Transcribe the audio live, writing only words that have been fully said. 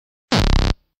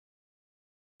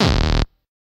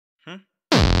Yeah.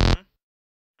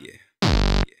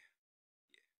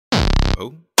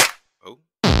 Oh.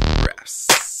 Raps.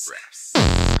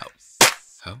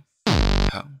 Ho.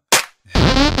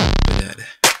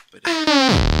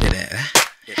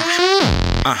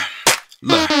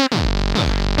 Look.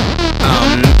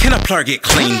 Can a plug get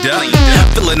cleaned up?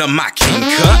 Filling up my king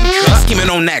cup. Scheming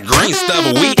on that green stuff.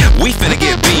 We finna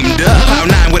get beamed up.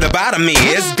 Cloud9 with a bottom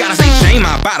is. Gotta say shame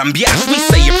my bottom. Yes, we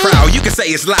say it proud. You can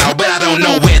say it's loud, but I don't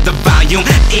know where the volume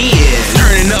is.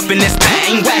 Turning up in this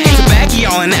thing. Wacky tobacco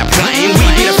all in that plane. We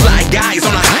be the fly guys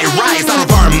on a high rise. Out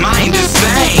of our mind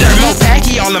insane. Thermo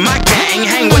packy all in my gang.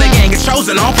 Hang with a gang of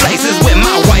chosen all places. With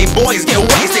my white boys get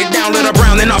wasted down little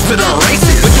brown and off to the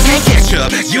races. But you can't catch up.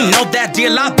 You know that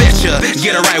deal, I betcha.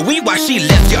 Get her right, we watch she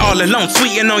left you all alone,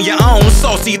 tweeting on your own,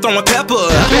 saucy throwing pepper.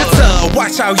 Better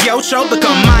watch how yo show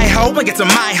become my hoe and get to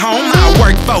my home. I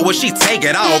work for her, she take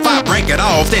it off, I break it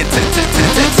off, then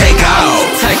take off.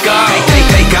 Take off.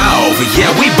 Yeah,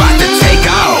 we bout to take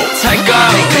off. Take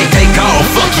off.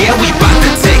 Fuck yeah, we bout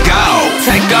to take off.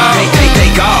 Take off.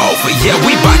 Yeah,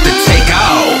 we bout to take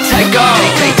off. Take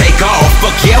off.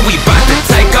 Fuck yeah, we bout to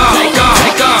take off.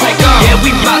 Yeah,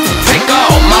 we bout to take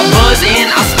off. My buzz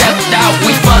in, I stepped out.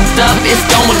 We fucked up, it's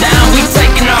going down. We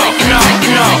taking off.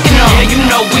 Yeah, you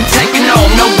know we taking off.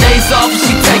 No days off,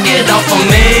 she take it off of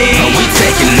me. We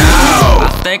taking off.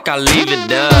 I think I'll leave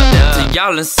it up to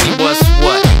y'all and see what's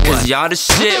what. Cause y'all the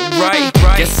shit, right?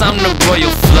 Guess I'm the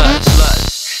royal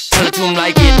flush. Tell it to him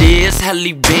like it is,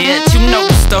 Helly bent. You know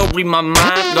the story, my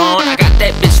mind gone. I got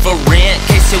that bitch for rent,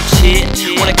 case your chick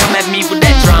wanna come at me with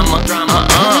that drama.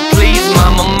 Please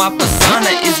mama, my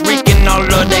persona is reeking all of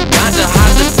that ganja,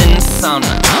 hotter than the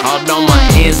sauna. Although my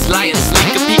ends light,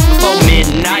 sneak a peek before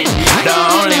midnight. The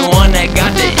only one that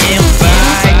got the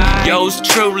invite. Yours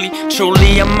truly,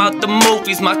 I'm out the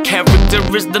movies. My character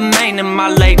is the main and my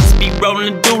ladies be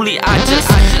rolling dually. I just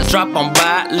drop on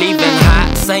by, leaving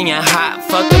hot, saying hot,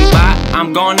 fucking by.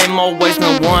 I'm gone in more ways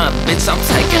than one, bitch, I'm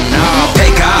taking off.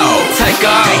 Take off.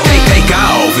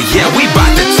 Yeah, we bout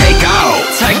to take off.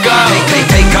 Take off.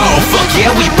 Fuck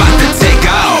yeah, we bout to take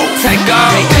off. Take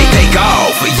off.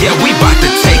 Yeah, we bout to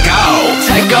take off.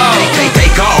 Take off.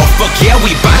 Fuck yeah,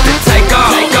 we bout to take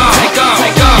off.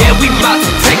 Yeah, we bout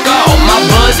to take off. My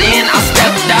buzz in, I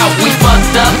stepped out. We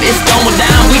fucked up, it's going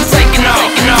down. We taking off.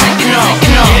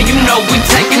 Yeah, you know we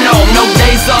taking off. No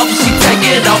days off, she take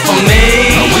it off of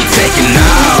me. We taking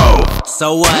off.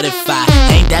 So what if I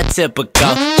ain't that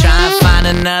typical? Try and find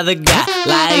another guy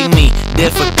like me,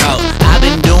 difficult. I've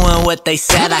been doing what they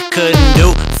said I couldn't do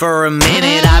for a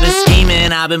minute. I've been scheming,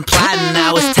 I've been plotting.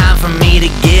 Now it's time for me to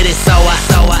get it. So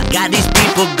I got these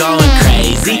people going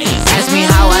crazy. Ask me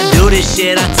how I do this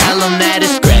shit, I tell them that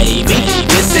it's gravy.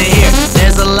 Listen here,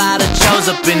 there's a lot of chos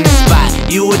up in the spot.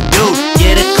 You a dude,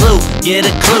 get a clue.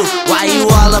 Why you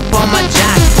all up on my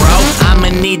jock, bro? I'ma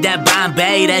need that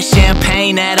Bombay, that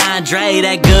champagne, that Andre,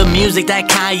 that good music, that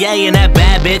Kanye, and that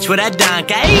bad bitch with that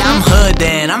donkey. I'm hood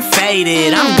then, I'm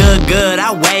faded, I'm good,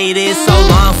 I waited so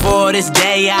long for this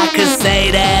day, I could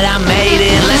say that I made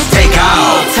it. Let's take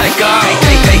off. Take off.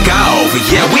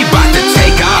 Yeah, we bout to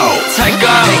take off. Take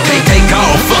off.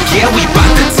 Fuck yeah, we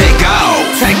bout to take off.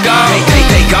 Take off.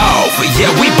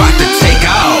 Yeah, we bout to take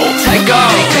off. Take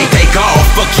off.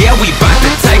 Fuck yeah, we bout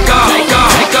to take off.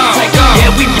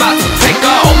 Yeah, we bout to take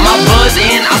off. My buzz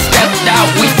in, I stepped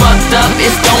out. We fucked up,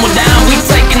 it's going down. We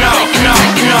taking off.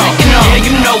 Yeah,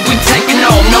 you know we taking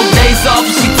off. No days off,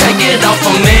 she take it off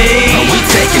of me. We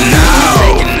taking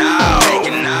off.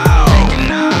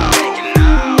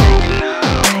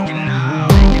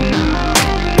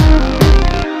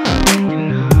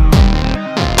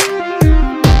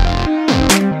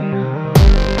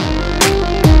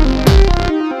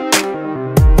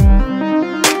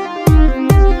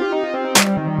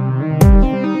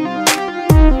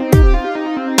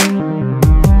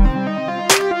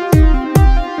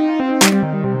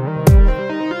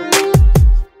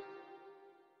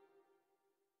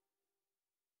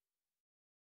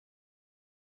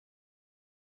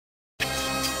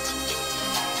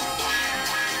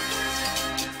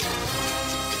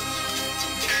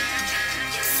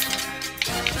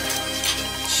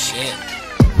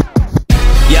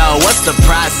 What's the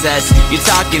process? You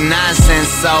talking nonsense,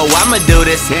 so I'ma do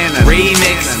this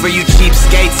remix for you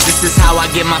cheapskates. This is how I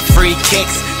get my free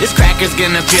kicks. This cracker's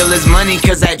gonna peel his money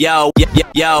cause that yo,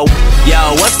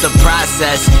 what's the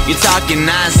process? You talking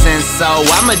nonsense, so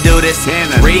I'ma do this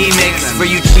remix for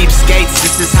you cheapskates.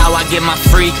 This is how I get my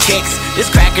free kicks. This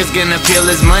cracker's gonna peel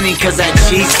his money cause that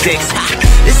cheese sticks.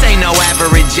 This ain't no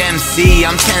average MC.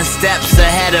 I'm 10 steps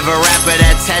ahead of a rapper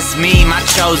that tests me. My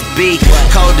chose B,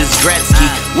 cold as Gretzky,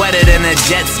 wetter than a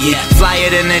jet ski, flyer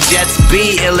than the Jets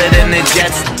B, iller than the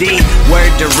Jets D.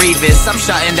 Word to Revis, I'm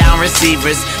shutting down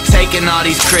receivers, taking all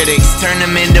these critics, turn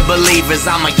them into believers.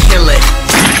 I'ma kill it.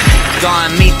 Go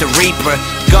and meet the Reaper,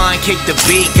 go and kick the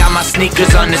beat, got my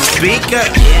sneakers on the speaker.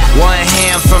 One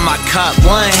hand for my cup,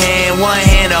 one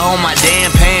hand to hold my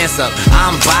damn pants up.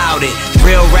 I'm bout it.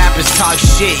 Real rappers talk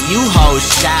shit, you hoes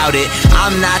shout it.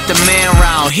 I'm not the man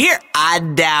round here, I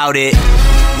doubt it.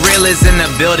 Real is in the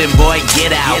building, boy,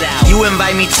 get out. You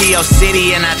invite me to your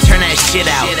city and I turn that shit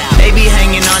out. They be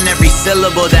hanging on every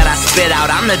syllable that I spit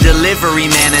out. I'm the delivery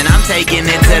man and I'm taking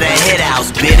it to the hit house,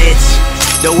 bitch.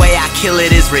 The way I kill it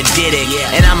is ridiculous,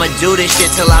 and I'ma do this shit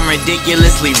till I'm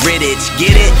ridiculously rich.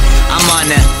 Get it? I'm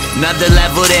on another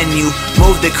level than you.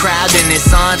 Move the crowd and it's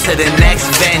on to the next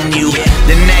venue,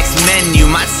 the next menu.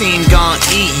 My team gon'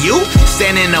 eat you.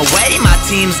 Standing away, my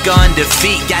team's gon'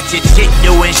 defeat. Got your chick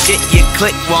doing shit your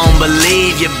click won't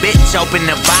believe. Your bitch open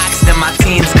the box, then my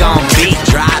team's gon' beat.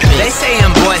 Drop it. They saying,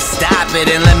 boy, stop it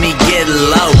and let me get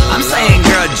low. I'm saying,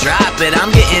 girl, drop it. I'm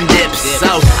getting dips,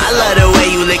 so I love the way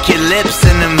you lick your lips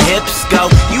and them hips go.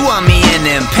 You want me in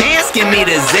them pants? Give me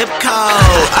the zip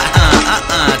code.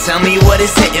 Tell me what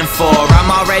it's hitting for. I'm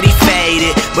already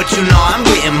faded, but you know I'm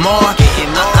getting more.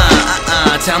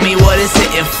 Tell me what it's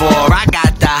hitting for. I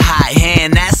got the hot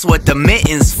hand, that's what the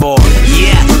mittens for.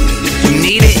 Yeah, you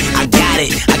need it, I got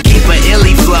it. I keep a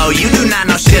illy flow, you do not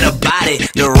know shit about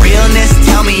it. The realness,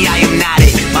 tell me I am not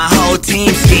it. My whole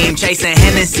team scheme, chasing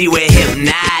Hennessy with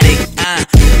hypnotic.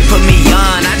 Put me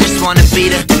on, I just wanna be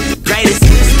the greatest.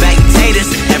 Spectators,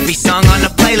 every song on the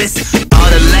playlist. All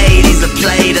the ladies that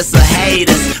played us or hate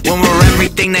us when we're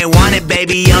everything they wanted,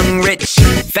 baby. Young, rich,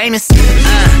 famous.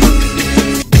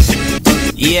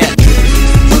 Yeah.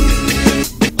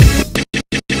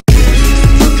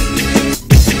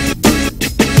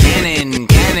 Cannon,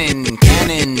 cannon,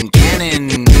 cannon,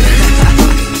 cannon.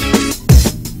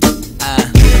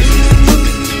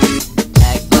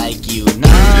 Act like you know.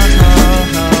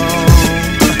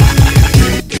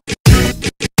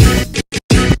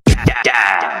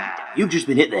 You've just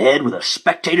been hit in the head with a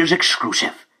Spectators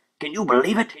exclusive. Can you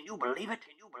believe it? Can you believe it?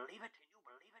 Can you believe it? Can you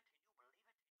believe it?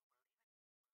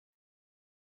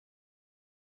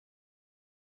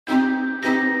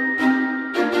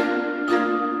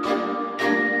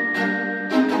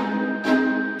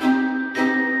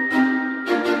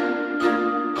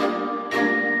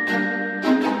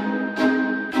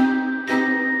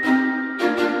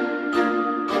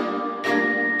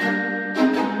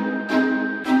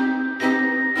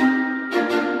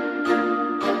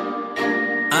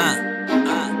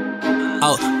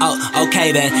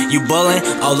 Okay then, you bullin'?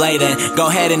 Oh, lay then. Go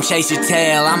ahead and chase your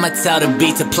tail. I'ma tell the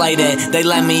beat to play that. They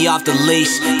let me off the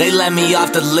leash. They let me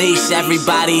off the leash.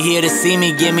 Everybody here to see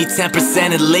me, give me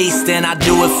 10% at least. And I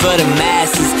do it for the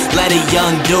masses. Let a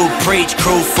young dude preach.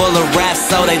 Crew full of raps,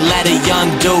 so they let a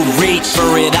young dude reach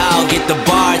for it all. Get the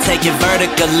bar, take it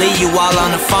vertically. You all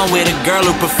on the phone with a girl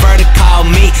who prefer to call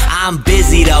me. I'm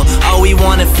busy though. Oh, we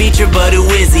want a feature, but who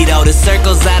is he though? The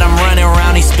circles that I'm running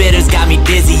around, these spitters got me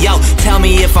dizzy. Yo, tell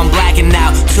me if I'm blacking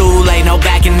out. Too late, no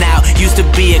backing out. Used to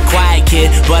be a quiet kid,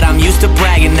 but I'm used to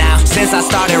bragging now. Since I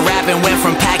started rapping, went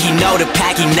from Packy No to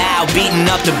Packy Now. Beating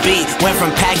up the beat, went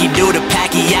from Packy Do to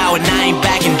Packy Out. And I ain't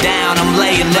backing down, I'm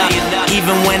laying up.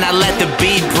 Even when I let the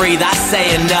beat breathe, I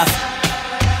say enough.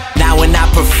 Now when I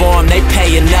perform, they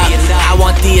pay enough. I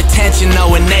want the attention,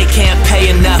 though, and they can't pay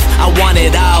enough. I want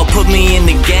it all, put me in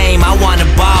the game, I want a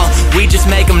ball. We just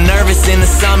make them nervous in the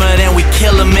summer, then we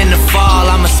kill them in the fall.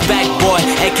 I'm a spec boy,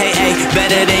 aka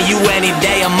better than you any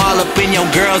day. I'm all up in your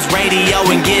girl's radio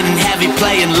and getting heavy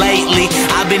playing lately.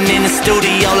 I've been in the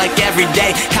studio like every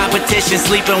day. Competition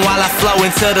sleeping while I flow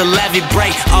into the levee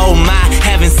break. Oh my,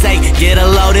 heaven's sake, get a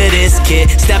load of this kid.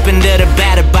 Step into the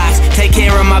batter box, take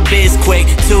care of my biz quick.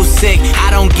 Too sick,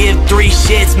 I don't give 3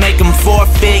 shits. Make them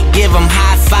forfeit, give them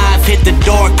high five, hit the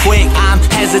door quick. I'm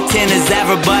hesitant as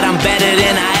ever, but I'm better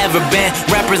than I ever been.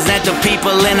 Represent the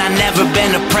people and I never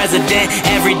been a president.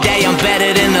 Every day I'm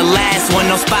better than the last one.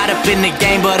 No spot up in the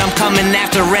game, but I'm coming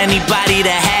after anybody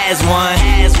that has one.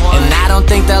 And I don't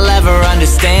think they'll ever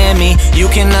understand me.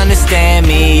 You can understand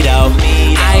me though.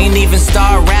 I ain't even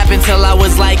start rapping till I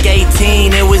was like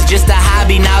 18. It was just a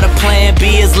hobby, now the plan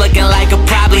B is looking like a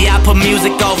probably. I put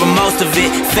music over most of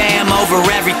it, fam over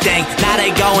everything. Now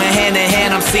they going hand in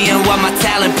hand, I'm seeing what my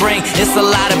talent bring. It's a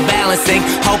lot of balancing,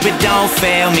 hope it don't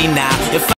fail me now. If